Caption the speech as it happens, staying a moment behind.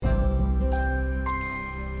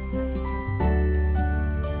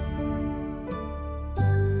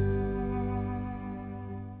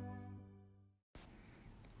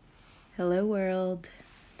Hello, world.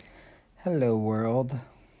 Hello, world.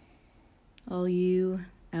 All you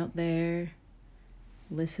out there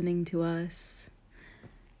listening to us.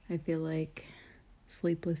 I feel like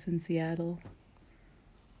Sleepless in Seattle.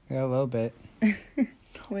 Yeah, a little bit.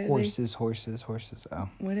 Horses. Oh,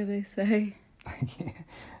 What do they say? I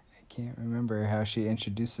can't remember how she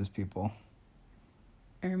introduces people.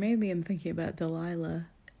 Or maybe I'm thinking about Delilah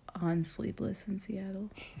on Sleepless in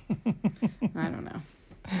Seattle. I don't know.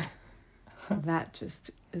 That just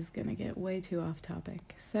is going to get way too off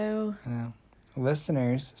topic. So,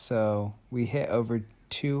 Listeners, so we hit over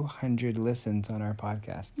 200 listens on our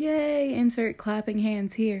podcast. Yay! Insert clapping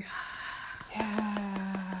hands here.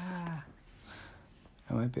 Yeah!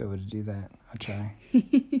 I might be able to do that. I'll try.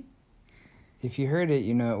 If you heard it,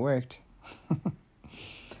 you know it worked.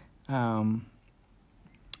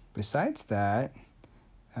 Besides that,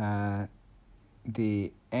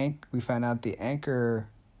 we found out the Anchor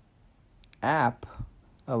app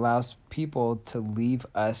allows people to leave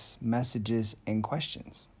us messages and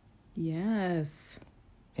questions. Yes.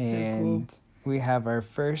 And so cool. We have our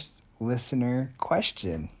first listener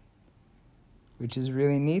question, which is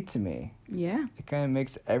really neat to me. Yeah. It kind of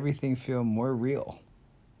makes everything feel more real.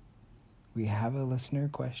 We have a listener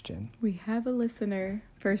question. We have a listener,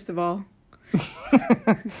 first of all.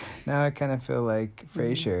 Now I kind of feel like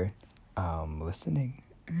Frasier, listening.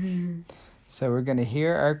 So we're going to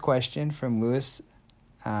hear our question from Lewis,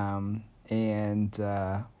 and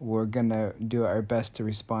we're going to do our best to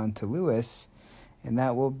respond to Lewis, and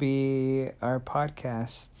that will be our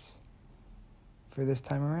podcasts for this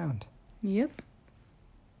time around. Yep.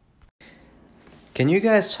 Can you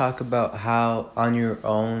guys talk about how on your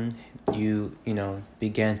own you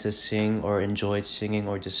began to sing or enjoyed singing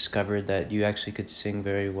or discovered that you actually could sing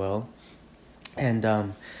very well? And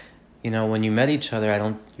when you met each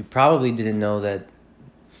other, you probably didn't know that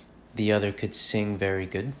the other could sing very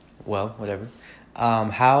good. Well, whatever.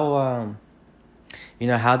 How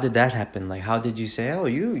did that happen? Like, how did you say, "Oh,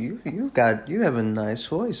 you have a nice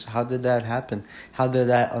voice"? How did that happen? How did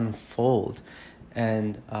that unfold?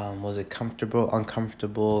 And was it comfortable,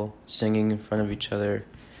 uncomfortable singing in front of each other?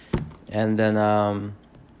 And then,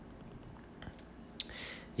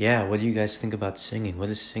 what do you guys think about singing? What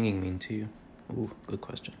does singing mean to you? Ooh, good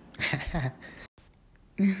question.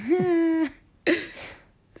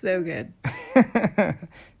 So good.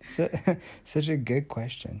 Such a good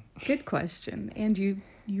question. Good question. And you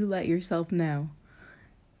let yourself know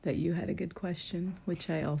that you had a good question, which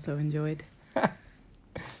I also enjoyed. All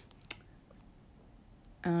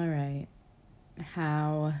right.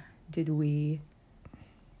 How did we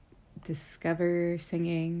discover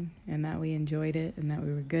singing and that we enjoyed it and that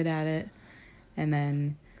we were good at it? And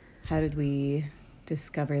then how did we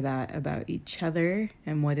discover that about each other,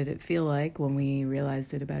 and what did it feel like when we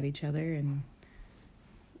realized it about each other, and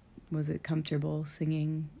was it comfortable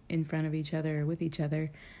singing in front of each other or with each other?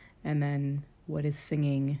 And then what is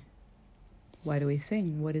singing? Why do we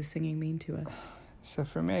sing? What does singing mean to us? So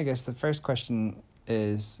for me, I guess the first question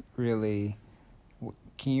is really,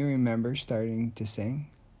 can you remember starting to sing?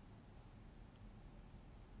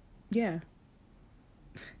 Yeah.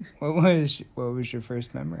 What was your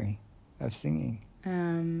first memory of singing?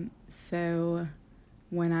 So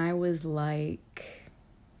when I was like,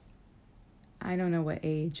 I don't know what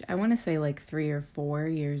age, I want to say like 3 or 4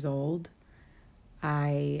 years old,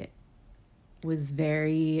 I was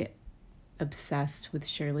very obsessed with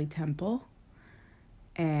Shirley Temple,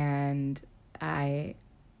 and I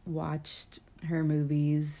watched her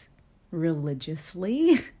movies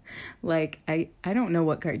religiously. Like, I don't know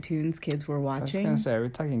what cartoons kids were watching. I was going to say, are we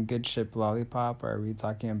talking Good Ship Lollipop, or are we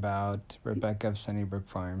talking about Rebecca of Sunnybrook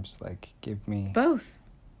Farms? Like, give me... Both.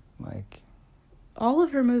 Like... All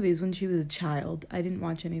of her movies when she was a child. I didn't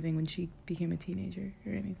watch anything when she became a teenager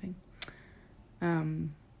or anything.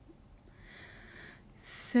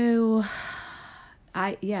 So,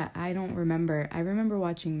 I don't remember. I remember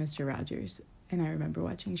watching Mr. Rogers, and I remember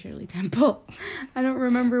watching Shirley Temple. I don't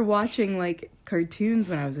remember watching, like, cartoons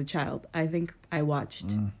when I was a child. I think I watched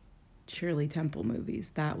Shirley Temple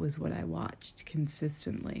movies. That was what I watched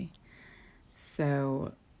consistently.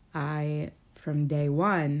 So, I, from day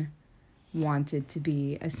one, wanted to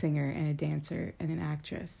be a singer and a dancer and an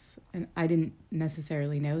actress. And I didn't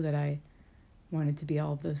necessarily know that I wanted to be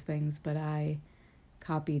all of those things, but I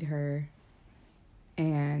copied her.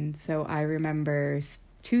 And so I remember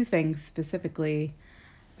 2 things specifically.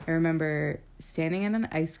 I remember standing in an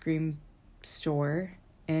ice cream store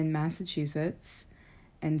in Massachusetts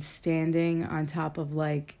and standing on top of,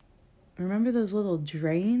 like, remember those little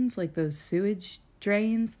drains, like those sewage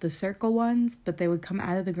drains, the circle ones, but they would come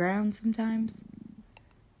out of the ground sometimes?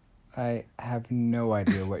 I have no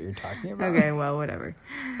idea what you're talking about. Okay, well, whatever.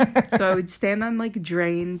 So I would stand on like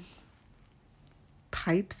drain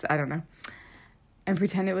pipes, I don't know, and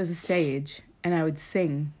pretend it was a stage, and I would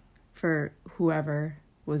sing for whoever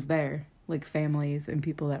was there, like families and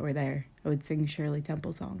people that were there. I would sing Shirley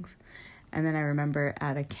Temple songs. And then I remember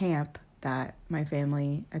at a camp that my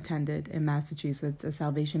family attended in Massachusetts, a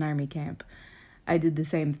Salvation Army camp, I did the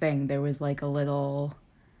same thing. There was like a little,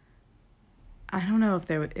 I don't know if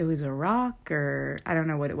it was a rock or I don't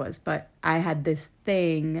know what it was, but I had this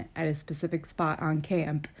thing at a specific spot on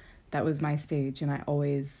camp that was my stage, and I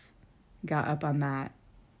always got up on that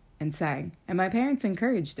and sang. And my parents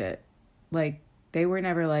encouraged it. Like, they were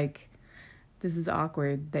never like, this is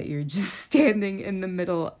awkward that you're just standing in the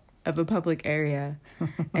middle of a public area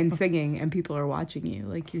and singing and people are watching you.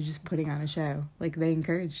 Like, you're just putting on a show. Like, they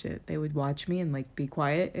encouraged it. They would watch me and like be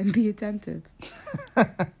quiet and be attentive.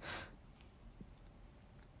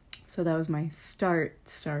 So that was my start,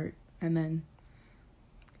 and then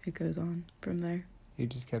it goes on from there. You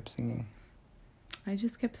just kept singing. I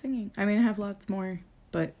just kept singing. I mean, I have lots more,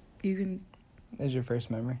 but you can... That's your first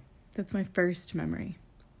memory? That's my first memory.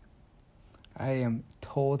 I am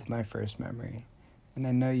told my first memory. And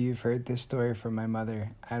I know you've heard this story from my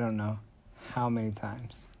mother. I don't know how many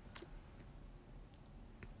times.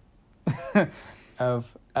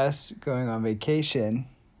 Of us going on vacation.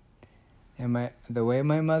 And the way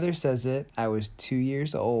my mother says it, I was 2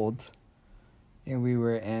 years old. And we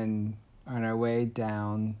were on our way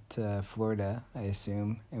down to Florida, I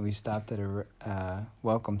assume. And we stopped at a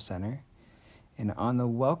welcome center. And on the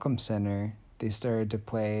welcome center, they started to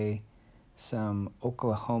play some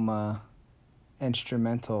Oklahoma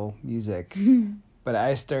instrumental music. But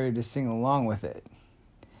I started to sing along with it.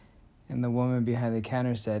 And the woman behind the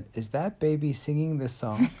counter said, "Is that baby singing this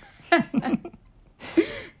song?"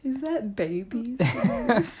 Is that baby singing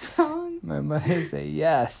this song? My mother said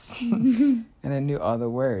yes. And I knew all the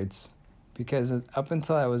words. Because up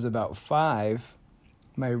until I was about 5,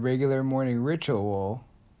 my regular morning ritual,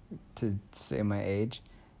 to say my age,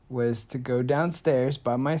 was to go downstairs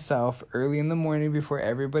by myself early in the morning before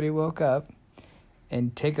everybody woke up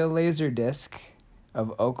and take a laser disc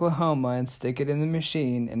of Oklahoma and stick it in the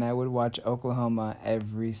machine, and I would watch Oklahoma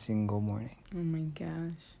every single morning. Oh my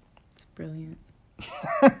gosh. It's brilliant.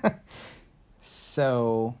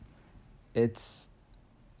 So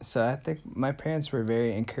I think my parents were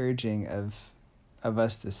very encouraging of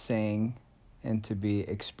us to sing and to be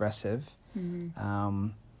expressive. Mm-hmm.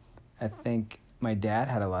 I think my dad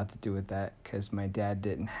had a lot to do with that because my dad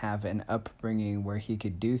didn't have an upbringing where he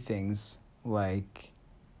could do things like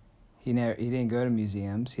he didn't go to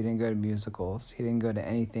museums, he didn't go to musicals, he didn't go to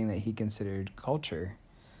anything that he considered culture.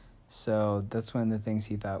 So that's one of the things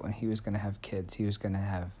he thought when he was going to have kids, he was going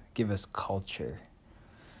to give us culture.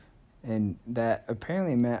 And that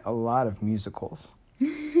apparently meant a lot of musicals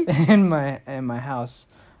in my house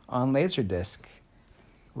on Laserdisc.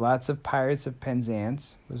 Lots of Pirates of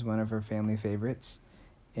Penzance was one of our family favorites.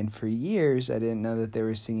 And for years, I didn't know that they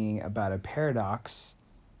were singing about a paradox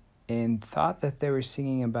and thought that they were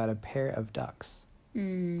singing about a pair of ducks.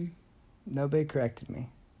 Nobody corrected me.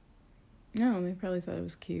 No, they probably thought it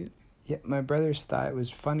was cute. Yeah, my brothers thought it was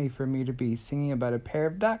funny for me to be singing about a pair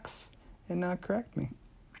of ducks and not correct me.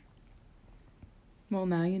 Well,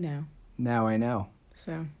 now you know. Now I know.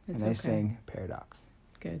 So, it's and okay. I sang paradox.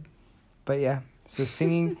 Good. But yeah, so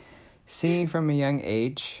singing from a young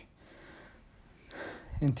age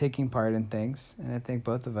and taking part in things. And I think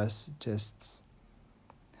both of us just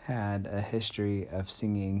had a history of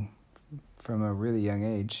singing from a really young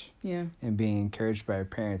age. Yeah. And being encouraged by our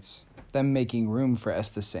parents. Them making room for us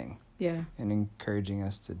to sing. Yeah. And encouraging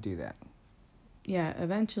us to do that. Yeah,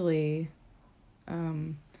 eventually,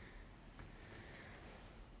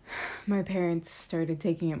 my parents started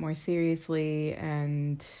taking it more seriously,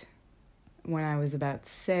 and when I was about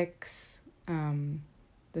 6,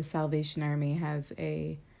 the Salvation Army has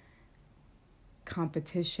a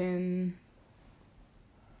competition,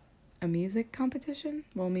 a music competition?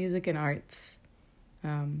 Well, music and arts,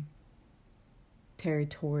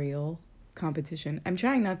 territorial competition. I'm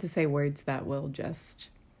trying not to say words that will just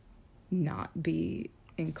not be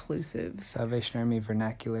inclusive. Salvation Army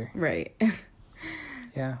vernacular. Right.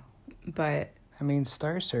 Yeah. But I mean,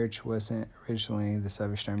 Star Search wasn't originally the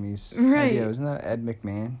Salvation Army's right. idea. Wasn't that Ed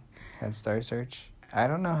McMahon had Star Search? I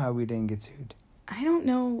don't know how we didn't get sued. I don't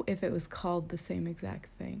know if it was called the same exact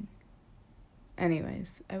thing.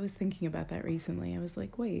 Anyways, I was thinking about that recently. I was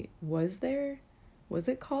like, wait, was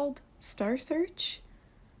it called Star Search?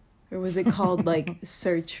 Or was it called, like,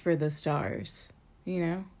 Search for the Stars? You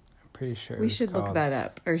know? I'm pretty sure We should look that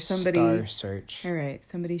up. Or somebody... Star Search. All right,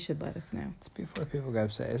 somebody should let us know. It's before people got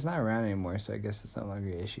upset. It's not around anymore, so I guess it's no longer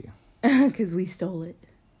an issue. Because we stole it.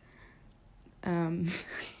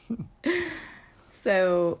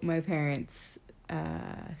 So my parents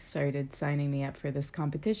started signing me up for this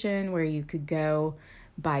competition where you could go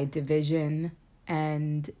by division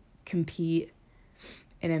and compete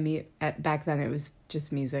in back then it was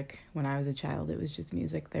just music. When I was a child, it was just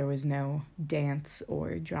music. There was no dance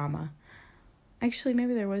or drama. Actually,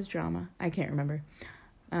 maybe there was drama. I can't remember.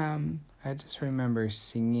 I just remember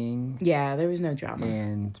singing. Yeah, there was no drama.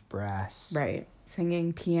 And brass. Right.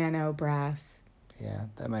 Singing, piano, brass. Yeah,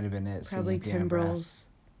 that might have been it. Probably singing, piano, timbrels.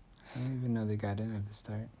 brass. I don't even know they got in at the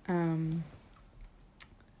start.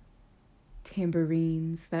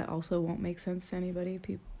 Tambourines. That also won't make sense to anybody.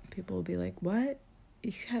 People will be like, what?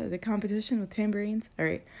 You had a competition with tambourines? All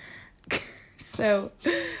right. So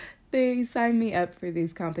they signed me up for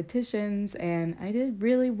these competitions, and I did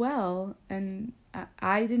really well. And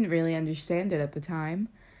I didn't really understand it at the time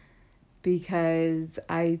because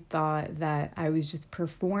I thought that I was just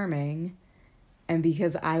performing, and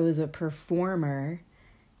because I was a performer,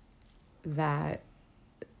 that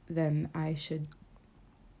then I should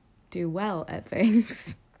do well at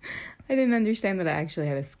things. I didn't understand that I actually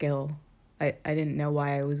had a skill. I didn't know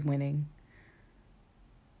why I was winning.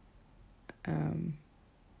 And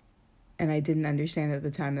I didn't understand at the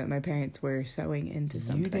time that my parents were sewing into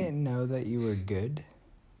something. You didn't know that you were good?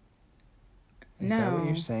 Is No. that what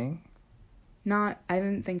you're saying? I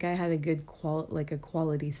didn't think I had a good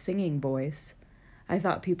quality singing voice. I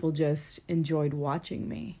thought people just enjoyed watching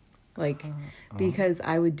me. Because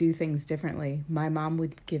I would do things differently. My mom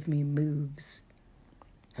would give me moves.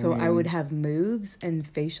 So I would have moves and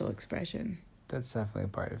facial expression. That's definitely a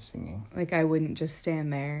part of singing. I wouldn't just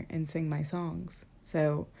stand there and sing my songs.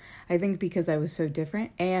 So I think because I was so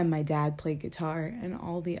different, and my dad played guitar, and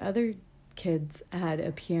all the other kids had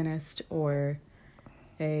a pianist or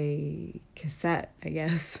a cassette, I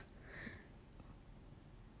guess.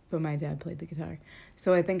 But my dad played the guitar.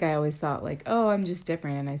 So I think I always thought I'm just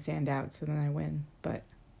different and I stand out, so then I win. But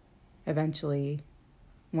eventually,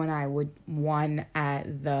 when I won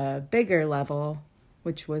at the bigger level,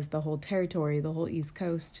 which was the whole territory, the whole East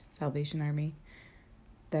Coast Salvation Army,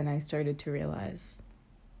 then I started to realize,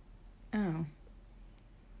 I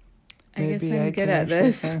guess I'm good at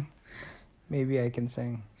this. Sing. Maybe I can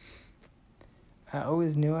sing. I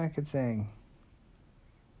always knew I could sing.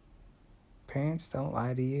 Parents don't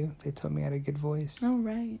lie to you. They told me I had a good voice. Oh,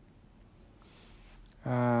 right.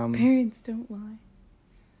 Parents don't lie.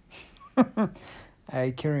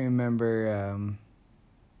 I can remember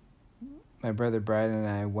my brother Brian and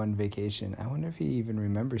I one vacation. I wonder if he even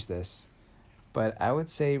remembers this. But I would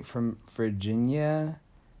say from Virginia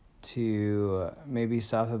to maybe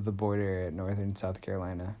south of the border at northern South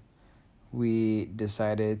Carolina, we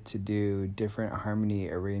decided to do different harmony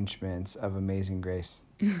arrangements of Amazing Grace.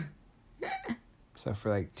 So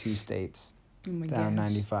for 2 states down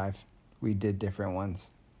 95, we did different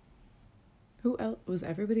ones. Who else? Was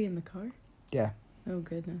everybody in the car? Yeah. Oh,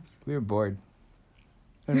 goodness. We were bored.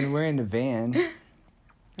 I mean, we're in a van.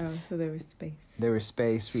 Oh, so there was space. There was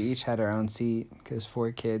space. We each had our own seat because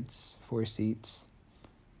 4 kids, 4 seats.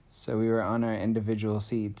 So we were on our individual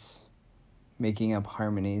seats, making up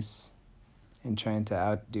harmonies and trying to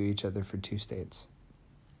outdo each other for 2 states.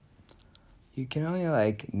 You can only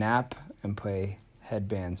nap and play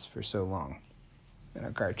headbands for so long in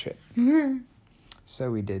a car trip.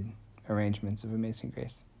 So we did arrangements of Amazing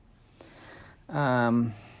Grace.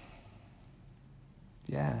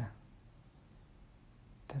 Yeah.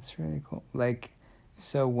 That's really cool.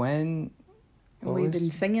 So when... We've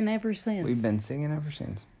been singing ever since. We've been singing ever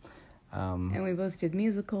since. And we both did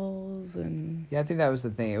musicals and... Yeah, I think that was the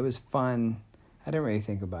thing. It was fun. I didn't really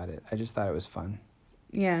think about it. I just thought it was fun.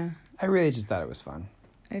 Yeah. I really just thought it was fun.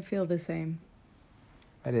 I feel the same.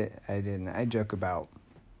 I didn't. I joke about...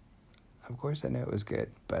 Of course I knew it was good,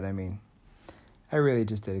 but I mean... I really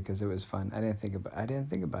just did it because it was fun. I didn't think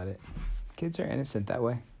about it. Kids are innocent that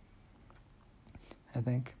way, I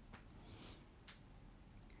think.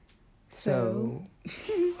 So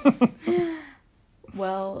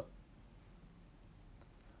well,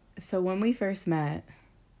 so when we first met,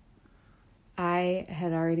 I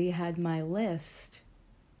had already had my list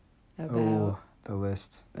about the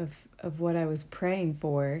list of what I was praying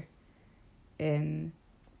for in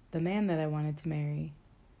the man that I wanted to marry.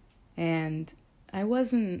 And I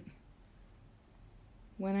wasn't,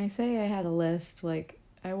 when I say I had a list,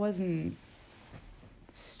 I wasn't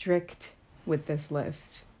strict with this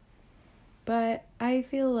list. But I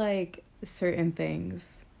feel like certain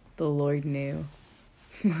things the Lord knew.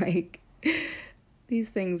 Like, these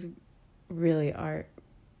things really are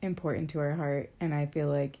important to our heart, and I feel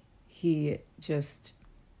like he just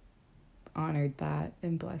honored that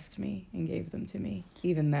and blessed me and gave them to me,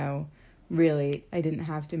 even though really I didn't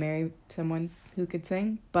have to marry someone who could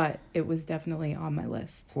sing, but it was definitely on my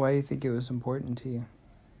list. Why do you think it was important to you?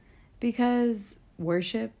 Because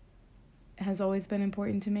worship has always been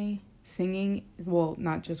important to me. Singing, well,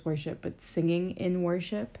 not just worship, but singing in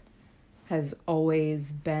worship has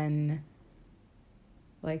always been,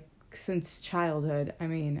 like, since childhood. I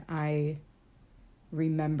mean, I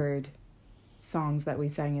remembered songs that we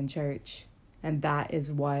sang in church, and that is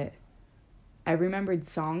what I remembered,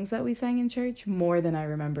 songs that we sang in church more than I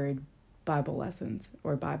remembered Bible lessons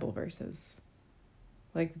or Bible verses.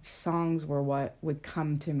 Like, songs were what would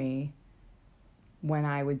come to me when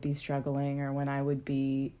I would be struggling, or when I would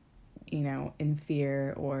be, in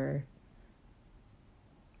fear, or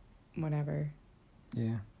whatever.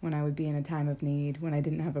 Yeah. When I would be in a time of need, when I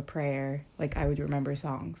didn't have a prayer, like, I would remember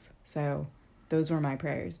songs. So those were my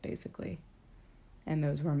prayers, basically. And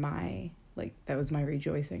those were my, like, that was my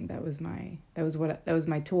rejoicing. That was my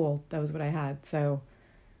tool. That was what I had. So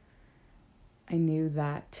I knew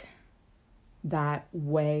that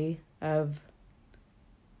way of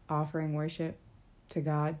offering worship to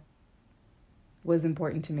God was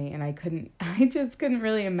important to me. And I just couldn't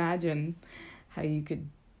really imagine how you could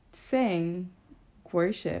sing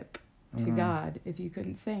worship to God if you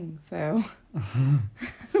couldn't sing. So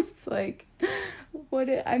it's like,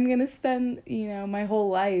 I'm gonna spend my whole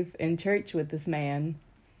life in church with this man,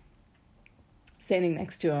 standing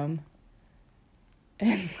next to him,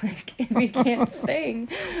 and like, if he can't sing,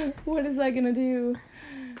 what is that gonna do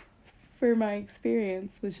for my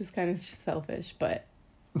experience? Which is kind of selfish, but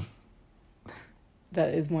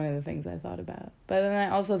that is one of the things I thought about. But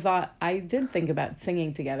then I did think about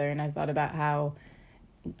singing together, and I thought about how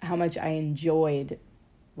much I enjoyed,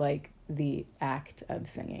 like, the act of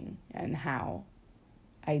singing, and how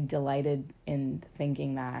I delighted in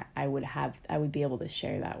thinking that I would be able to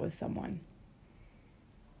share that with someone.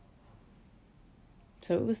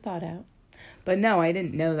 So it was thought out. But no, I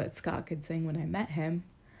didn't know that Scott could sing when I met him.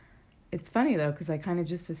 It's funny, though, because I kind of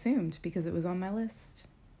just assumed, because it was on my list.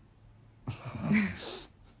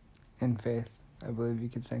 In faith, I believe you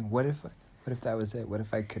could sing. What if that was it? What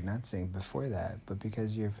if I could not sing before that, but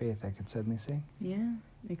because of your faith, I could suddenly sing? Yeah,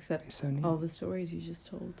 except so neat. All the stories you just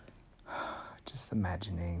told. Just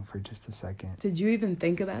imagining for just a second. Did you even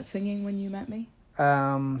think about singing when you met me?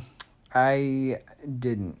 I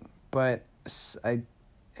didn't, but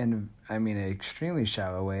in an extremely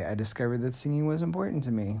shallow way, I discovered that singing was important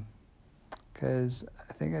to me. Because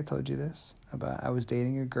I think I told you this, about I was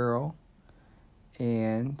dating a girl,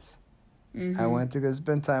 and I went to go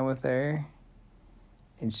spend time with her,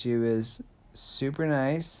 and she was super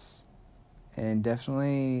nice and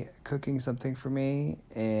definitely cooking something for me,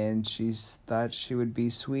 and she thought she would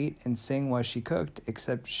be sweet and sing while she cooked,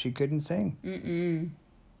 except she couldn't sing.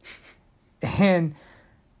 And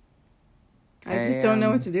I just don't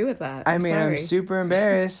know what to do with that. I'm super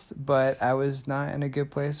embarrassed, but I was not in a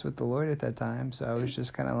good place with the Lord at that time, so I was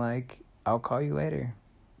just kind of like, I'll call you later.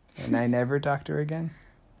 And I never talked to her again.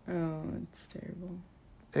 Oh, it's terrible.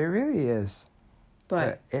 It really is.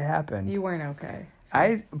 But it happened. You weren't okay.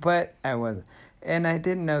 So. But I wasn't. And I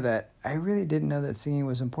didn't know that. I really didn't know that singing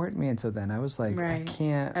was important to me until then. I was like, right. I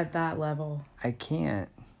can't. At that level. I can't.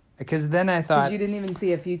 Because then I thought... Because you didn't even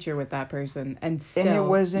see a future with that person. And still, and it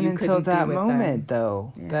wasn't until that moment, them.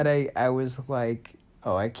 though, that I was like,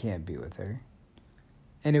 oh, I can't be with her.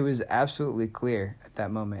 And it was absolutely clear at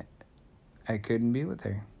that moment I couldn't be with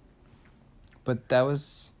her. But that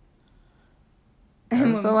was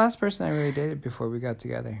the last person I really dated before we got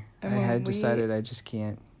together. I had decided I just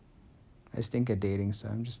can't. I stink at dating, so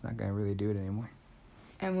I'm just not going to really do it anymore.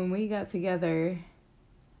 And when we got together,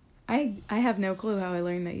 I have no clue how I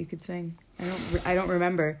learned that you could sing. I don't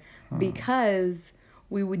remember. Because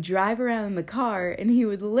we would drive around in the car and he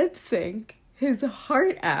would lip sync his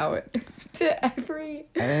heart out to every...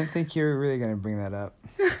 I didn't think you were really going to bring that up.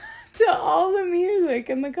 To all the music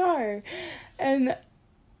in the car. And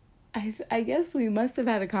I guess we must have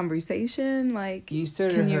had a conversation, like, you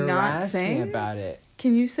started to harass me about it.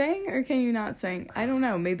 Can you sing or can you not sing? I don't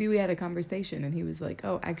know. Maybe we had a conversation and he was like,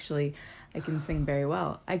 oh, actually, I can sing very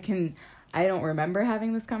well. I don't remember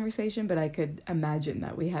having this conversation, but I could imagine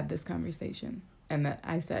that we had this conversation. And that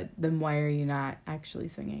I said, then why are you not actually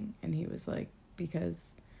singing? And he was like, because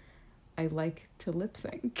I like to lip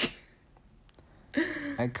sync.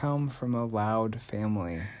 I come from a loud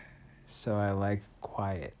family, so I like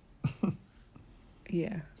quiet.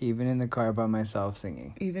 Yeah. Even in the car by myself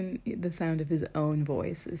singing. Even the sound of his own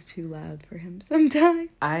voice is too loud for him sometimes.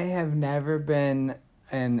 I have never been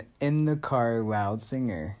an in the car loud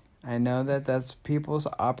singer. I know that that's people's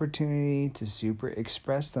opportunity to super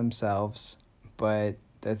express themselves, but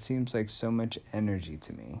that seems like so much energy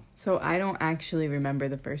to me. So I don't actually remember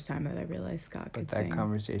the first time that I realized Scott could But that sing.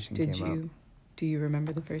 conversation came up. Do you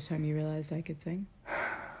remember the first time you realized I could sing?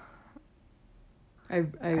 I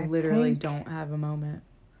literally don't have a moment.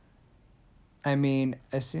 I mean,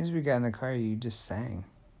 as soon as we got in the car, you just sang.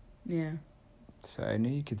 Yeah. So I knew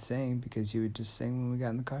you could sing because you would just sing when we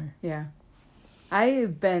got in the car. Yeah. I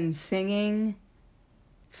have been singing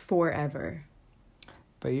forever.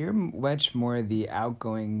 But you're much more the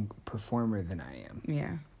outgoing performer than I am.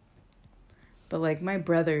 Yeah. But, like, my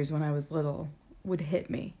brothers, when I was little, would hit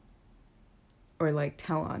me. Or, like,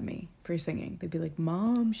 tell on me for singing. They'd be like,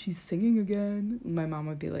 Mom, she's singing again. My mom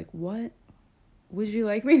would be like, what would you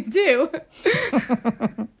like me to do?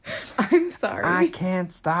 I'm sorry. I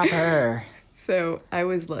can't stop her. So I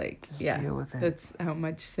was like, Just yeah, deal with it. that's how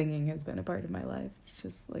much singing has been a part of my life. It's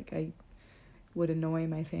just like I would annoy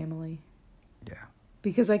my family. Yeah.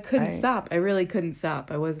 Because I couldn't stop. I really couldn't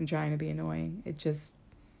stop. I wasn't trying to be annoying. It just,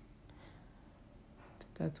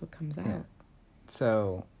 that's what comes out. Yeah.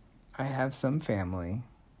 So I have some family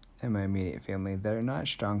in my immediate family that are not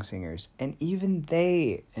strong singers, and even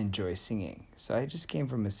they enjoy singing. So I just came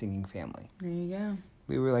from a singing family. There you go.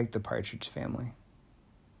 We were like the Partridge Family.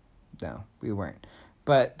 No, we weren't.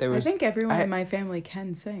 But there was... I think everyone in my family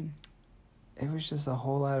can sing. It was just a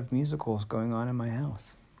whole lot of musicals going on in my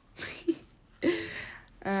house.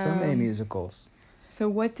 So many musicals. So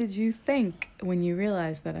what did you think when you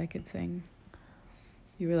realized that I could sing?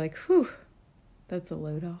 You were like, whew, that's a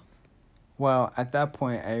load off. Well, at that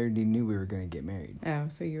point, I already knew we were going to get married. Oh,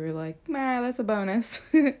 so you were like, nah, that's a bonus.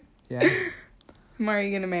 Yeah. I'm already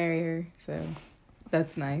going to marry her, so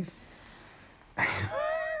that's nice.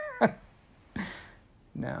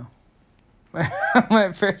 No. I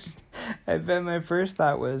bet my first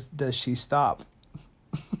thought was, does she stop?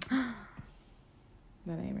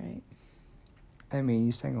 That ain't right. I mean,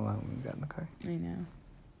 you sang a lot when we got in the car. I know.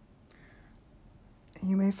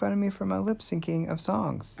 You made fun of me for my lip syncing of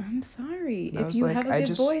songs. I'm sorry. And I If was you like, have a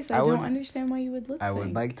good voice, I don't understand why you would lip sync. I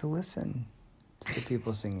would like to listen to the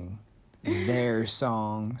people singing their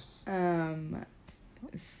songs.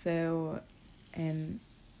 So, and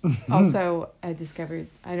also I discovered,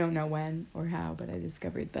 I don't know when or how, but I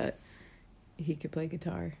discovered that he could play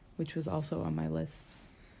guitar, which was also on my list.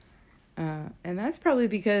 And that's probably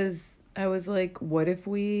because I was like, what if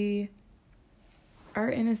we are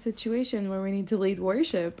in a situation where we need to lead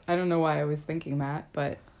worship? I don't know why I was thinking that,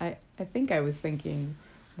 but I think I was thinking,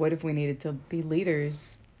 what if we needed to be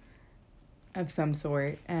leaders of some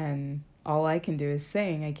sort, and all I can do is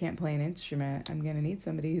sing. I can't play an instrument. I'm going to need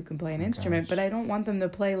somebody who can play an instrument, but I don't want them to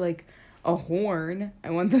play like a horn.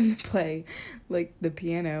 I want them to play like the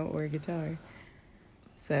piano or guitar.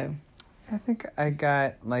 So I think I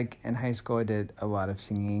got, like, in high school, I did a lot of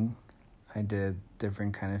singing. I did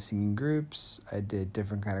different kind of singing groups. I did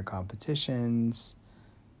different kind of competitions.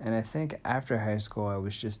 And I think after high school, I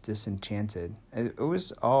was just disenchanted. It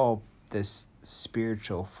was all this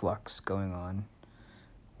spiritual flux going on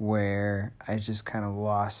where I just kind of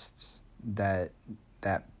lost that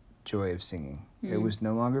joy of singing. It was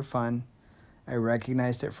no longer fun. I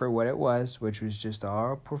recognized it for what it was, which was just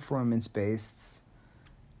all performance-based.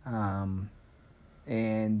 And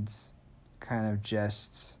kind of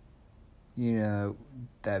just, you know,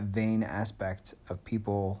 that vain aspect of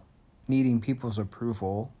people needing people's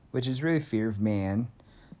approval, which is really fear of man.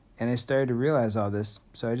 And I started to realize all this,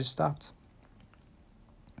 so I just stopped.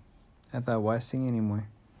 I thought, why sing anymore?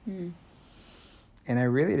 And I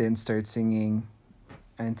really didn't start singing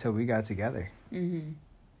until we got together.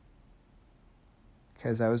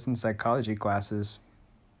 Because I was in psychology classes.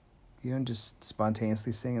 You don't just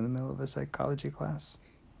spontaneously sing in the middle of a psychology class.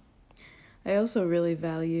 I also really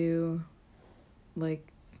value,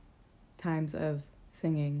 like, times of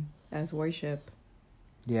singing as worship.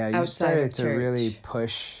 Yeah, you started to really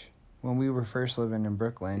push. When we were first living in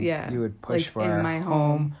Brooklyn, you would push like for in our my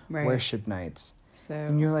home right. worship nights. So,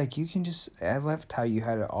 and you're like, you can just, I loved how you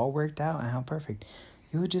had it all worked out and how perfect.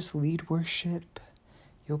 You'll just lead worship.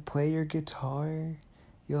 You'll play your guitar.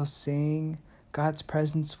 You'll sing. God's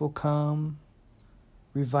presence will come.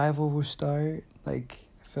 Revival will start. Like,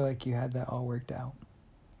 I feel like you had that all worked out.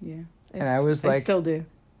 Yeah. And I was like... I still do.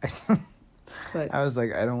 But I was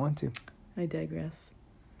like, I don't want to. I digress.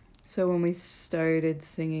 So when we started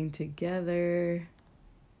singing together...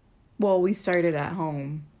 Well, we started at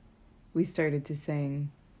home. We started to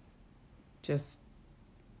sing just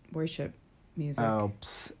worship music. Oh,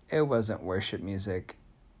 it wasn't worship music.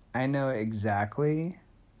 I know exactly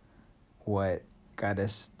what got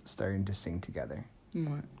us starting to sing together.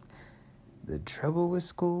 What? The trouble with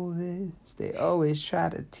school is they always try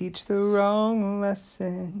to teach the wrong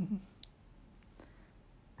lesson.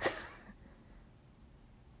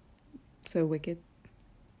 So Wicked.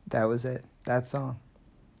 That was it. That song.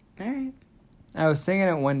 All right. I was singing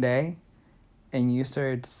it one day, and you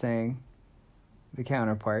started to sing the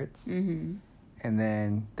counterparts. Mm-hmm. And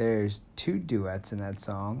then there's 2 duets in that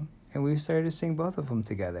song, and we started to sing both of them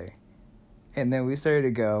together. And then we started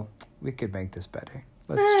to go, we could make this better.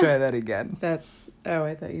 Let's try that again. I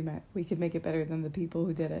thought you meant we could make it better than the people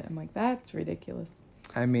who did it. I'm like, that's ridiculous.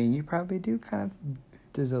 I mean, you probably do kind of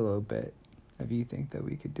diz a little bit if you think that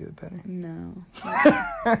we could do it better. No.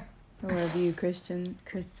 I love you, Kristen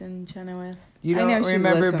Chenoweth. You don't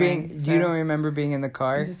remember being in the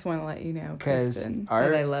car? I just want to let you know, Kristen,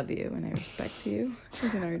 that I love you and I respect you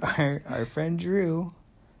as an artist. Our friend Drew,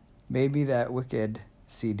 maybe that Wicked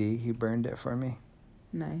CD, he burned it for me.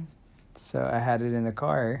 Nice. So I had it in the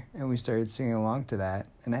car, and we started singing along to that.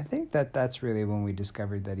 And I think that that's really when we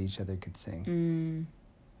discovered that each other could sing.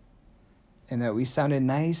 And that we sounded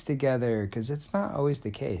nice together, because it's not always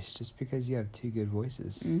the case. Just because you have 2 good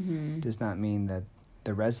voices does not mean that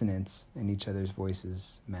the resonance in each other's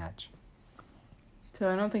voices match. So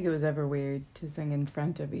I don't think it was ever weird to sing in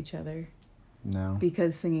front of each other. No.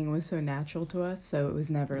 Because singing was so natural to us, so it was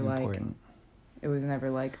never important. It was never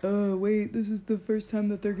like, oh, wait, this is the first time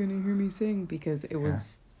that they're going to hear me sing, because it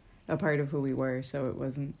was a part of who we were, so it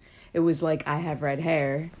wasn't... It was like, I have red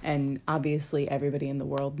hair, and obviously everybody in the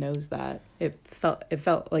world knows that. It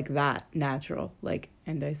felt like that, natural, like,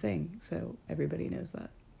 and I sing, so everybody knows that.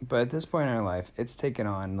 But at this point in our life, it's taken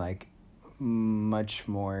on, like, much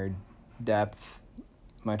more depth,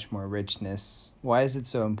 much more richness. Why is it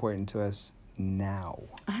so important to us now?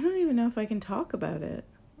 I don't even know if I can talk about it.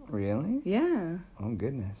 Really? Yeah. Oh,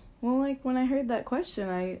 goodness. Well, like, when I heard that question,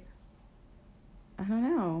 I don't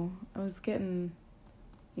know. I was getting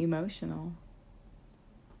emotional.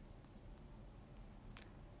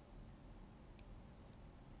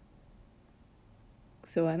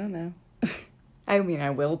 So I don't know. I mean, I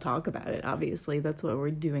will talk about it, obviously. That's what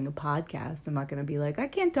we're doing, a podcast. I'm not going to be like, I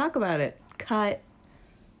can't talk about it. Cut.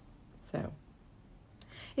 So.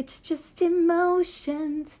 It's just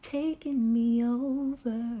emotions taking me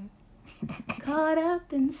over. Caught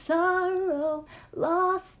up in sorrow,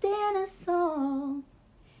 lost in a song.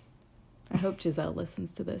 I hope Giselle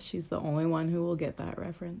listens to this. She's the only one who will get that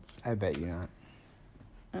reference. I bet you not.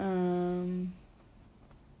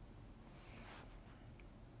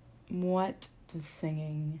 What does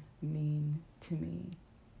singing mean to me?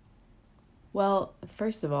 Well,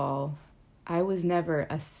 first of all, I was never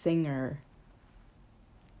a singer.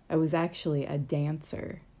 I was actually a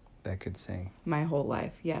dancer. That could sing. My whole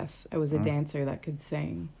life, yes. I was a dancer that could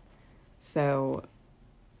sing. So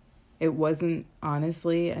it wasn't,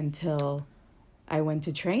 honestly, until I went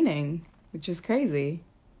to training, which is crazy,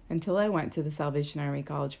 until I went to the Salvation Army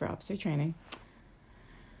College for Officer Training.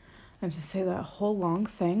 I have to say that whole long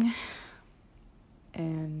thing.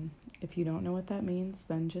 And if you don't know what that means,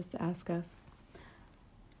 then just ask us.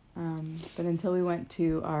 But until we went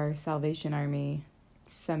to our Salvation Army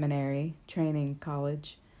seminary training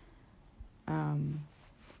college,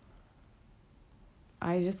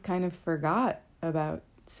 I just kind of forgot about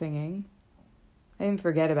singing. I didn't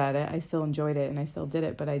forget about it. I still enjoyed it and I still did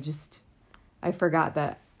it, but I forgot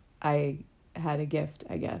that I had a gift,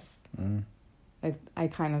 I guess. I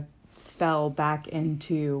kind of fell back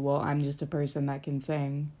into, well, I'm just a person that can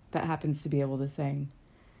sing, that happens to be able to sing.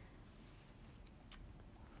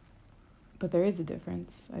 But there is a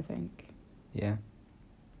difference, I think. Yeah.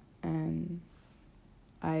 And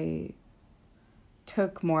I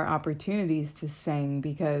took more opportunities to sing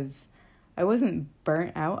because I wasn't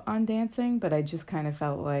burnt out on dancing, but I just kind of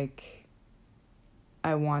felt like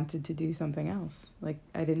I wanted to do something else. Like,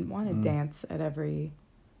 I didn't want to dance at every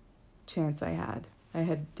chance I had. I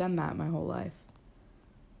had done that my whole life.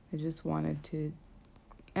 I just wanted to...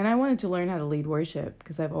 And I wanted to learn how to lead worship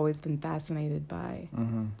because I've always been fascinated by...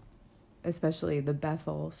 especially the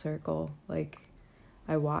Bethel circle. Like,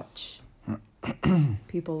 I watch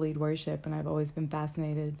people lead worship, and I've always been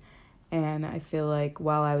fascinated. And I feel like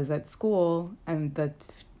while I was at school, and the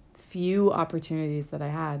few opportunities that I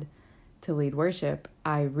had to lead worship,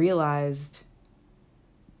 I realized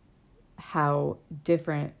how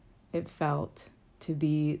different it felt to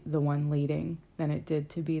be the one leading than it did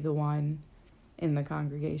to be the one in the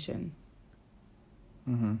congregation.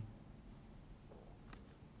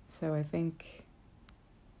 So I think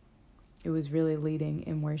it was really leading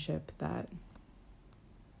in worship that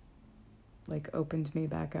like opened me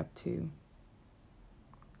back up to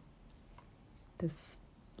this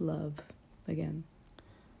love again.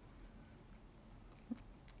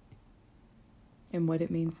 And what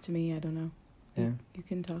it means to me, I don't know. Yeah. You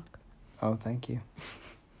can talk. Oh, thank you.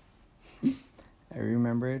 I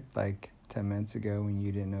remembered like 10 minutes ago when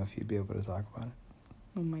you didn't know if you'd be able to talk about it.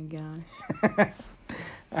 Oh my gosh.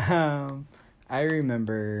 I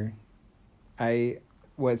remember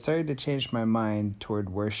what started to change my mind toward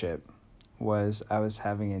worship was I was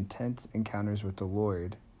having intense encounters with the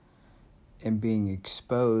Lord and being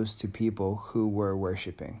exposed to people who were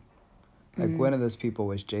worshiping. Like one of those people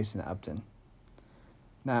was Jason Upton.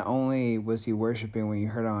 Not only was he worshiping when you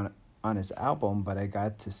heard on his album, but I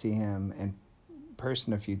got to see him in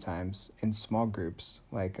person a few times in small groups,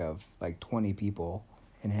 of 20 people,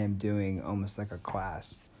 and him doing almost like a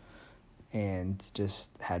class, and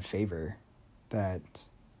just had favor that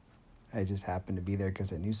I just happened to be there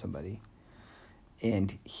because I knew somebody.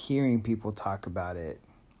 And hearing people talk about it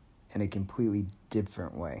in a completely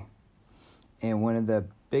different way. And one of the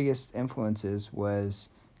biggest influences was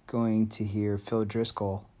going to hear Phil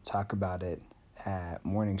Driscoll talk about it at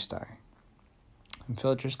Morningstar. And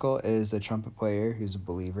Phil Driscoll is a trumpet player who's a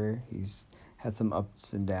believer. He's had some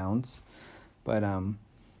ups and downs. But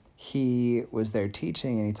he was there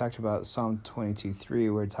teaching, and he talked about Psalm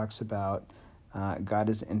 22:3, where it talks about God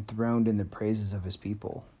is enthroned in the praises of his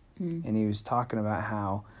people. And he was talking about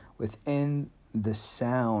how within the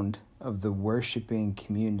sound of the worshiping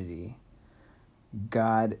community,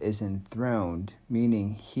 God is enthroned,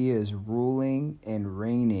 meaning he is ruling and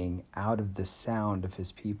reigning out of the sound of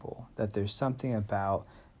his people. That there's something about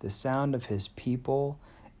the sound of his people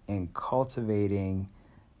and cultivating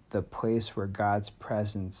the place where God's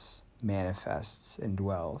presence manifests and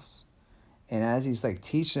dwells. And as he's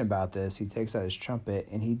teaching about this, he takes out his trumpet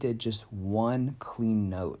and he did just one clean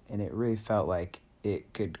note, and it really felt like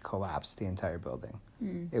it could collapse the entire building.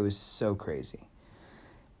 It was so crazy.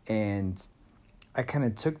 And I kind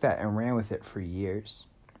of took that and ran with it for years,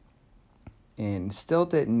 and still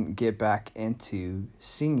didn't get back into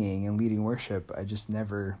singing and leading worship. I just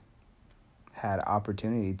never had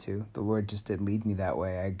opportunity to. The Lord just did lead me that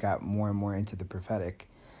way. I got more and more into the prophetic,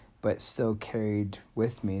 but still carried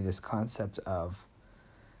with me this concept of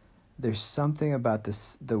there's something about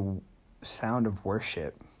the sound of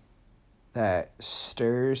worship that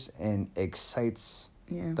stirs and excites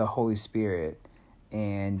the Holy Spirit,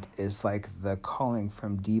 and is like the calling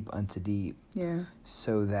from deep unto deep. Yeah.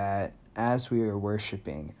 So that as we are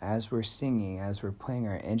worshiping, as we're singing, as we're playing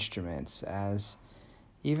our instruments, as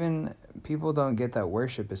even people don't get that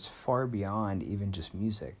worship is far beyond even just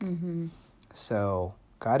music. So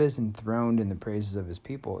God is enthroned in the praises of his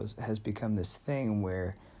people has become this thing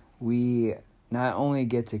where we not only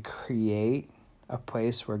get to create a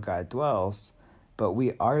place where God dwells, but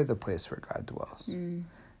we are the place where God dwells.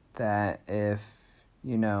 That if,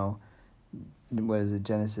 what is it,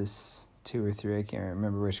 Genesis 2 or 3, I can't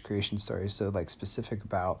remember which creation story is so specific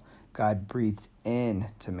about God breathed in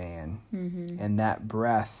to man, and that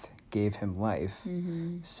breath gave him life.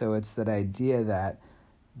 So it's that idea that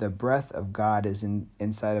the breath of God is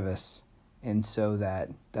inside of us, and so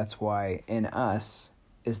that's why in us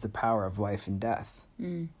is the power of life and death.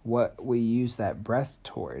 What we use that breath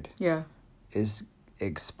toward is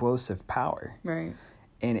explosive power. Right.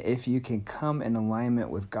 And if you can come in alignment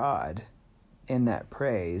with God in that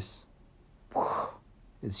praise,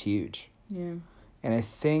 it's huge. Yeah. And I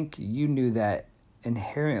think you knew that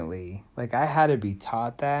inherently. I had to be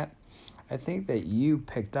taught that. I think that you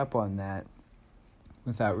picked up on that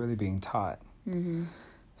without really being taught.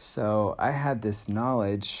 So I had this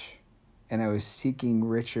knowledge, and I was seeking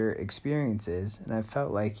richer experiences, and I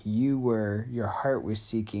felt like your heart was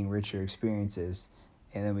seeking richer experiences,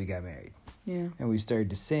 and then we got married. Yeah. And we started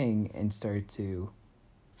to sing and started to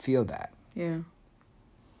feel that. Yeah.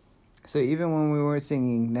 So even when we weren't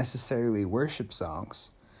singing necessarily worship songs,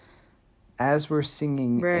 as we're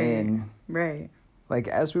singing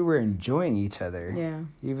as we were enjoying each other,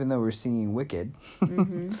 even though we're singing Wicked,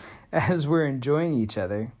 as we're enjoying each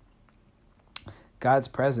other, God's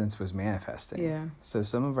presence was manifesting. Yeah. So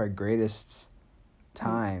some of our greatest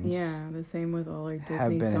times the same with all our Disney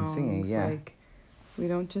have been songs. In singing, we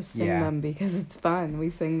don't just sing them because it's fun. We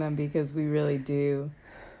sing them because we really do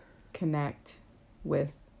connect with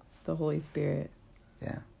the Holy Spirit.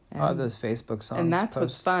 Yeah. All those Facebook songs, and that's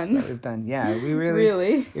what's fun that we've done. Yeah, we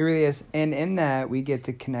really, it really is. And in that, we get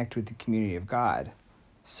to connect with the community of God,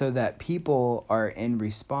 so that people are in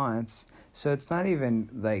response. So it's not even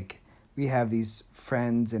we have these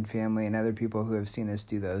friends and family and other people who have seen us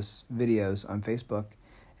do those videos on Facebook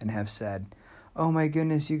and have said, oh my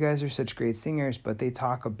goodness, you guys are such great singers, but they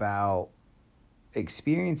talk about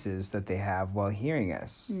experiences that they have while hearing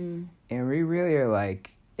us. And we really are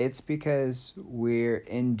like, it's because we're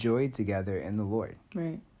in joy together in the Lord.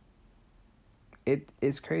 Right. It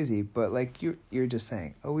is crazy, but like you're just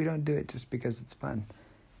saying, oh, we don't do it just because it's fun.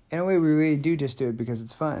 In a way, we really do just do it because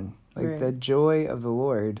it's fun. Like Right. the joy of the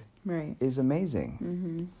Lord Right. is amazing.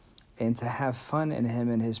 Mm-hmm. And to have fun in Him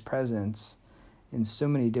and His presence in so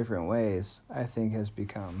many different ways, I think has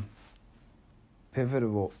become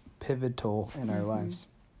pivotal in our lives.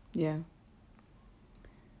 Yeah.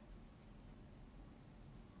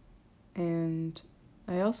 And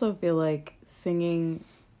I also feel like singing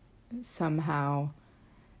somehow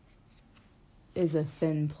is a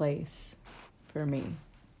thin place for me.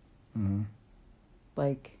 Mm-hmm.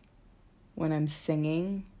 Like when I'm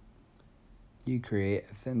singing, You create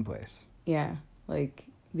a thin place. yeah, like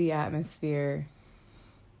the atmosphere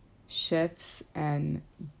shifts, and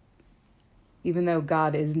even though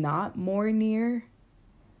God is not more near,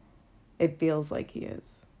 it feels like He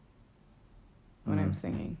is when I'm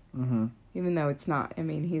singing. Mm-hmm. Even though it's not. I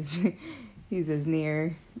mean, he's as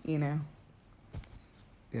near, Yeah.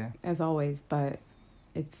 as always, but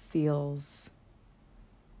it feels,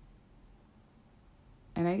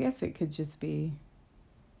 and I guess it could just be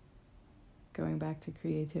going back to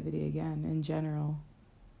creativity again in general,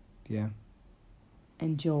 Yeah.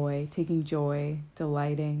 and joy, taking joy,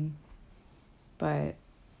 delighting, but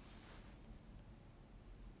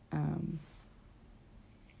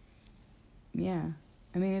yeah,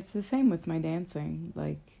 I mean, it's the same with my dancing.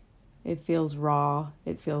 Like, it feels raw,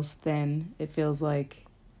 it feels thin, it feels like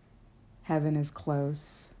heaven is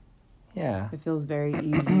close. Yeah. It feels very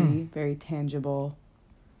easy, very tangible.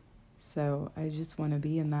 So I just want to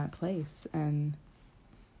be in that place, and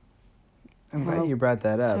I'm glad you brought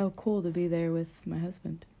that up. how cool to be there with my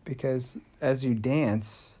husband. Because as you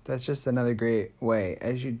dance, that's just another great way.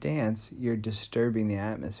 As you dance, you're disturbing the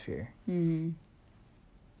atmosphere. Mm-hmm.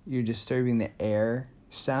 You're disturbing the air.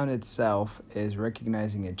 Sound itself is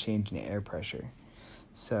recognizing a change in the air pressure.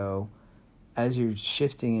 So as you're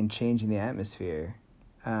shifting and changing the atmosphere,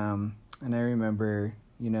 and I remember,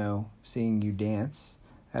 seeing you dance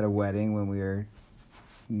at a wedding when we were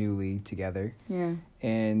newly together. Yeah.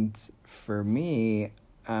 And for me,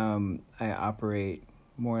 I operate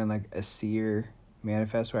more in like a seer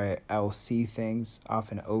manifest, where I will see things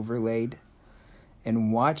often overlaid.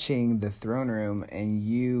 And watching the throne room and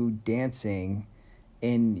you dancing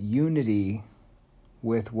in unity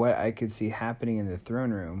with what I could see happening in the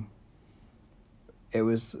throne room, it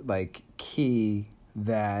was like key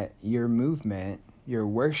that your movement, your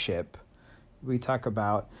worship, we talk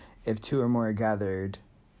about if two or more are gathered,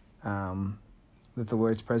 that the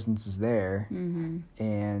Lord's presence is there. Mm-hmm.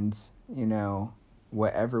 And,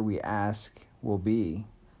 whatever we ask will be.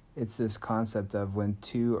 It's this concept of when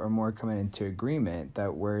two or more come into agreement,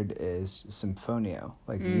 that word is symphonio,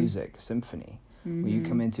 like music, symphony. Mm-hmm. When you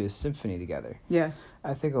come into a symphony together. Yeah.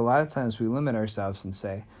 I think a lot of times we limit ourselves and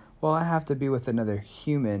say, well, I have to be with another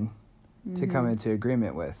human to come into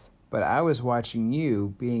agreement with. But I was watching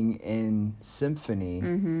you being in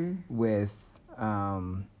symphony with,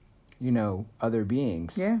 other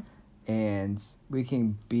beings. Yeah. And we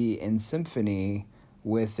can be in symphony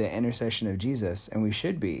with the intercession of Jesus, and we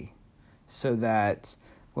should be, so that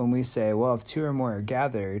when we say, well, if two or more are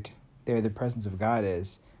gathered, there the presence of God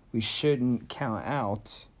is, we shouldn't count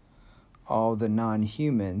out all the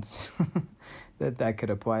non-humans that could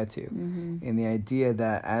apply to. And the idea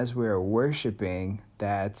that as we're worshiping,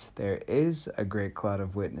 that there is a great cloud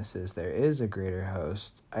of witnesses, there is a greater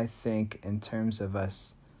host. I think in terms of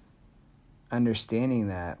us understanding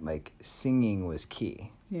that, like, singing was key.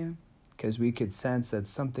 Yeah. Because we could sense that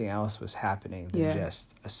something else was happening than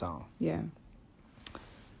just a song. Yeah.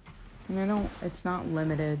 And it's not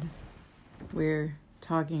limited. We're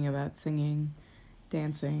talking about singing,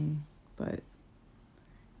 dancing, but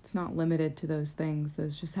it's not limited to those things.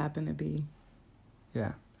 Those just happen to be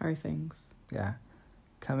our things. Yeah.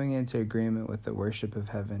 Coming into agreement with the worship of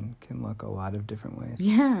heaven can look a lot of different ways.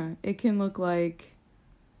 Yeah. It can look like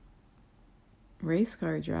race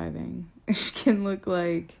car driving. It can look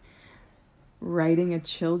like writing a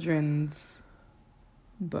children's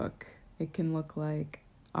book. It can look like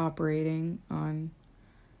operating on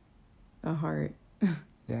a heart.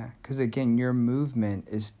 Yeah, because again, your movement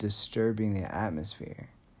is disturbing the atmosphere.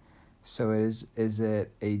 So is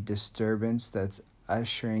it a disturbance that's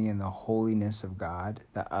ushering in the holiness of God,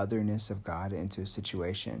 the otherness of God into a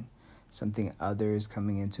situation, something other is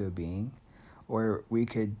coming into a being? or we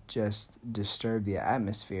could just disturb the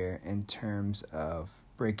atmosphere in terms of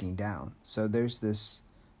breaking down. So there's this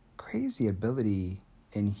crazy ability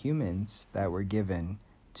in humans that we're given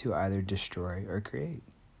to either destroy or create.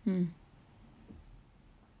 Hmm.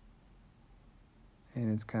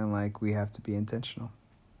 And it's kind of like we have to be intentional.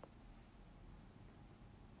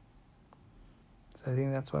 So I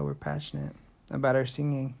think that's why we're passionate about our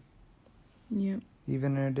singing, Yep.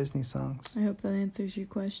 even in our Disney songs. I hope that answers your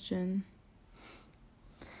question.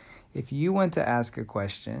 If you want to ask a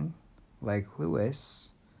question, like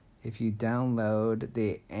Lewis, if you download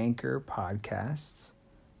the Anchor podcasts,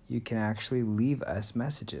 you can actually leave us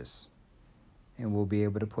messages, and we'll be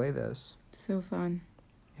able to play those. So fun.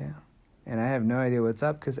 Yeah. And I have no idea what's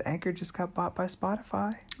up because Anchor just got bought by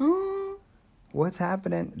Spotify. Oh, What's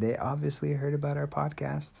happening? They obviously heard about our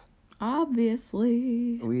podcast.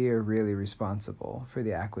 obviously. We are really responsible for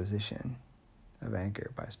the acquisition of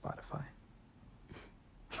Anchor by Spotify.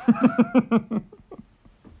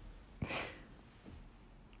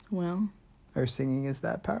 Well, Our singing is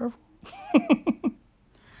that powerful.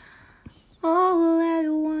 all at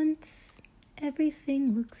once,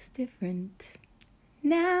 everything looks different.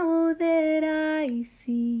 Now that I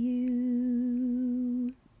see you.